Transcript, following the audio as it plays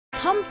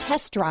Come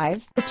test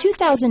drive the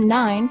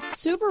 2009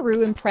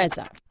 Subaru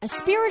Impreza. A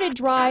spirited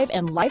drive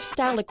and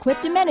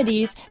lifestyle-equipped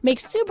amenities make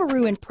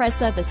Subaru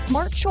Impreza the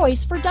smart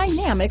choice for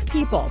dynamic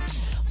people.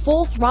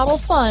 Full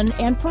throttle fun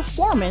and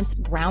performance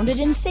grounded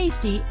in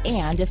safety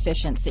and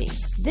efficiency.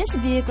 This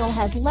vehicle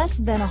has less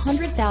than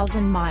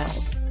 100,000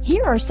 miles.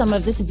 Here are some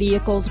of this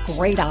vehicle's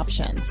great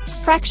options: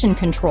 traction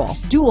control,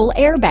 dual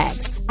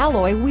airbags,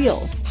 alloy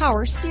wheels,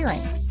 power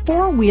steering,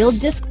 four-wheel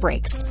disc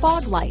brakes,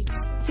 fog lights,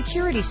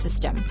 security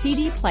system,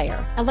 CD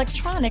player,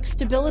 electronic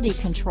stability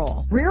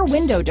control, rear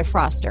window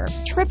defroster,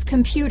 trip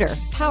computer,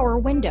 power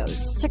windows,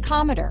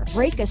 tachometer,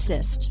 brake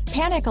assist,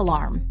 panic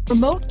alarm,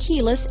 remote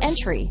keyless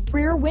entry,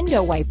 rear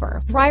window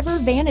wiper, driver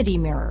vanity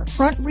mirror,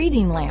 front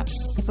reading lamps.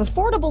 If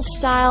affordable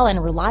style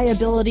and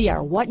reliability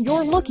are what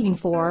you're looking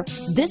for,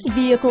 this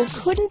vehicle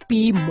couldn't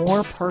be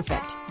more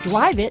perfect.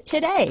 Drive it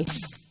today.